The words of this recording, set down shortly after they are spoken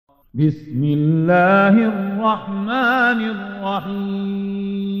بسم الله الرحمن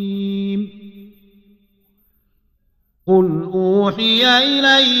الرحيم قل أوحي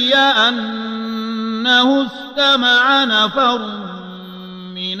إلي أنه استمع نفر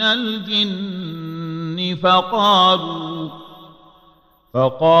من الجن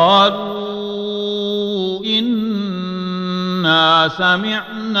فقالوا إنا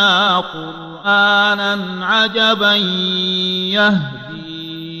سمعنا قرآنا عجبا يهدي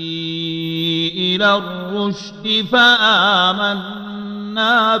إلى الرشد فآمنا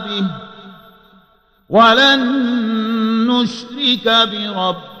به ولن نشرك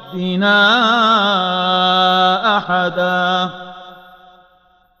بربنا أحدا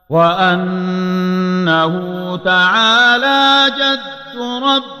وأنه تعالى جد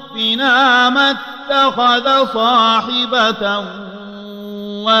ربنا ما اتخذ صاحبة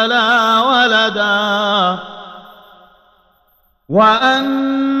ولا ولدا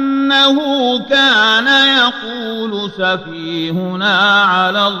وأنه كان يقول سفيهنا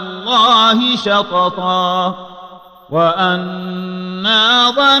على الله شططا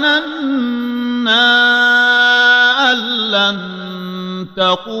وأنا ظننا أن لن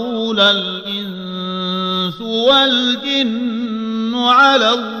تقول الإنس والجن على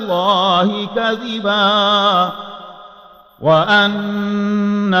الله كذبا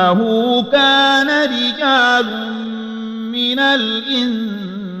وأنه كان رجال من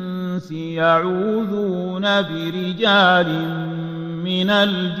الإنس يعوذون برجال من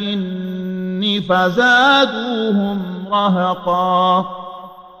الجن فزادوهم رهقا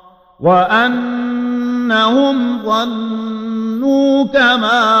وأنهم ظنوا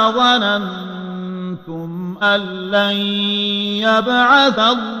كما ظننتم أن لن يبعث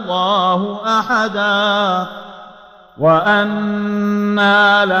الله أحدا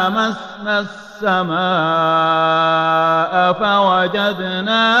وأنا لمسنا السماء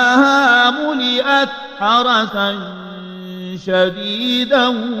فوجدناها ملئت حرسا شديدا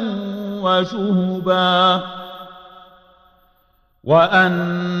وشهبا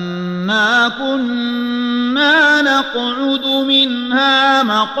وأنا كنا نقعد منها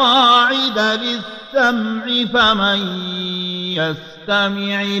مقاعد للسمع فمن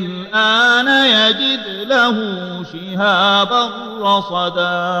يستمع الآن يجد له شهابا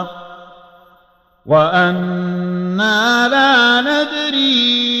رصدا وأنا لا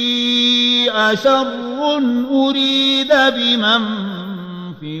ندري أشر أريد بمن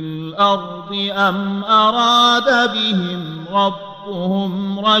في الأرض أم أراد بهم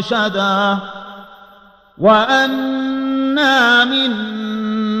ربهم رشدا وأنا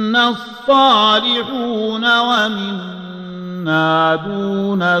منا الصالحون ومنا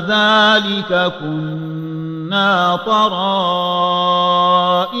دون ذلك كنا طرائق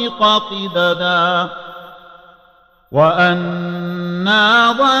قددا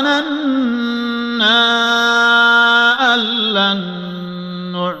وأنا ظننا أن لن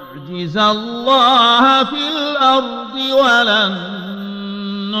نعجز الله في الأرض ولن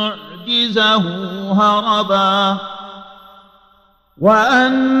نعجزه هربا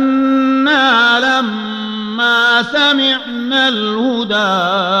وأنا لما سمعنا الهدى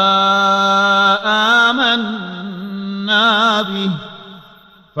آمنا به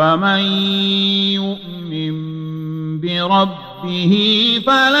فمن يؤمن بربه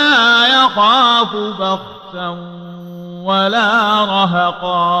فلا يخاف بخسا ولا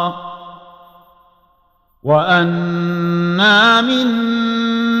رهقا وأنا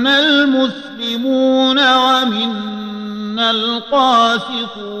منا المسلمون ومنا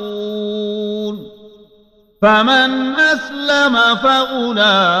القاسطون فمن أسلم فأولئك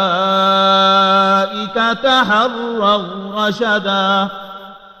تحروا رشدا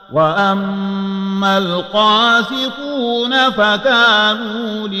وأما القاسطون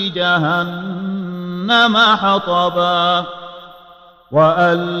فكانوا لجهنم حطبا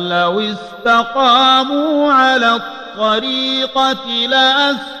وأن لو استقاموا على الطريقة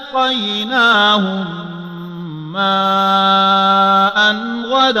لأسقيناهم ماء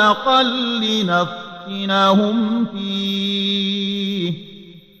غدقا لنفتنهم فيه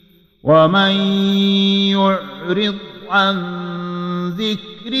ومن يعرض عن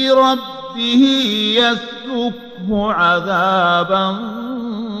ذكر ربه يسلكه عذابا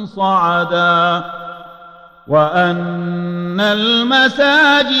صعدا وأن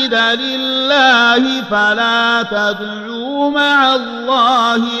المساجد لله فلا تدعوا مع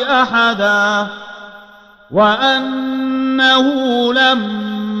الله أحدا وأنه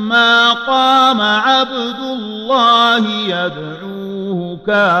لما قام عبد الله يدعوه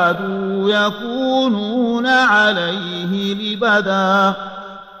كادوا يكونون عليه لبدا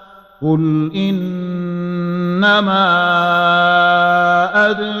قل إنما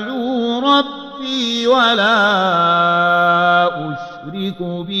أدعو ربي ولا أشرك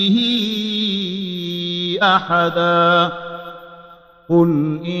به أحدا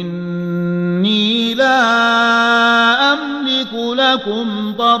قل إني لا أملك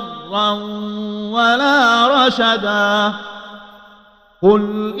لكم ضرا ولا رشدا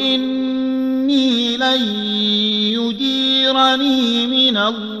قل إني لن يجيرني من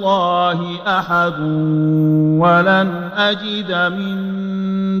الله أحد ولن أجد من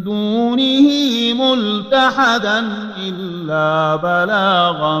دونه ملتحدا إلا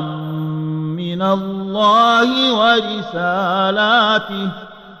بلاغا من الله ورسالاته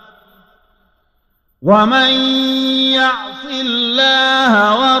ومن يعص الله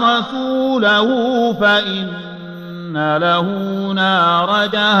ورسوله فإن له نار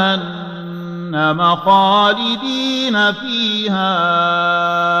جهنم خالدين فيها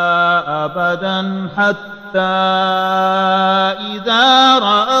أبدا حتى إذا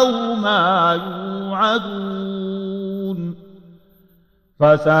رأوا ما يوعدون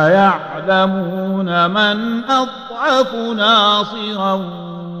فسيعلمون من أضعف ناصرا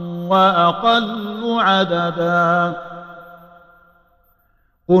وأقل عددا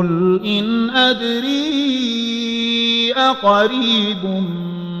قل إن أدري أقريب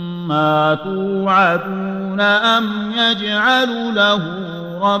ما توعدون أم يجعل له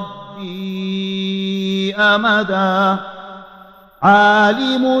ربي أمدا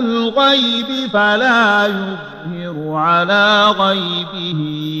عالم الغيب فلا يظهر على غيبه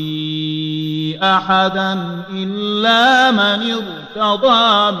أحدا إلا من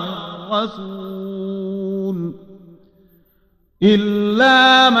ارتضى من رسول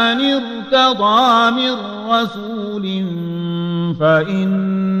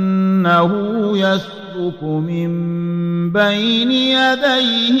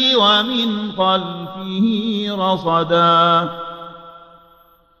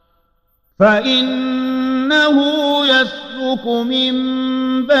فإنه يسلك من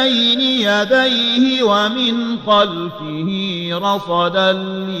بين يديه ومن خلفه رصدا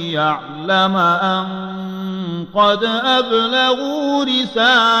ليعلم أن قد أبلغوا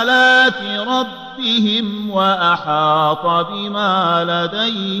رسالات ربهم وأحاط بما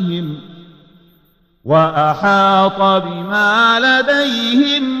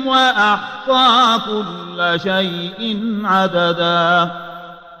لديهم وأحصى كل شيء عددا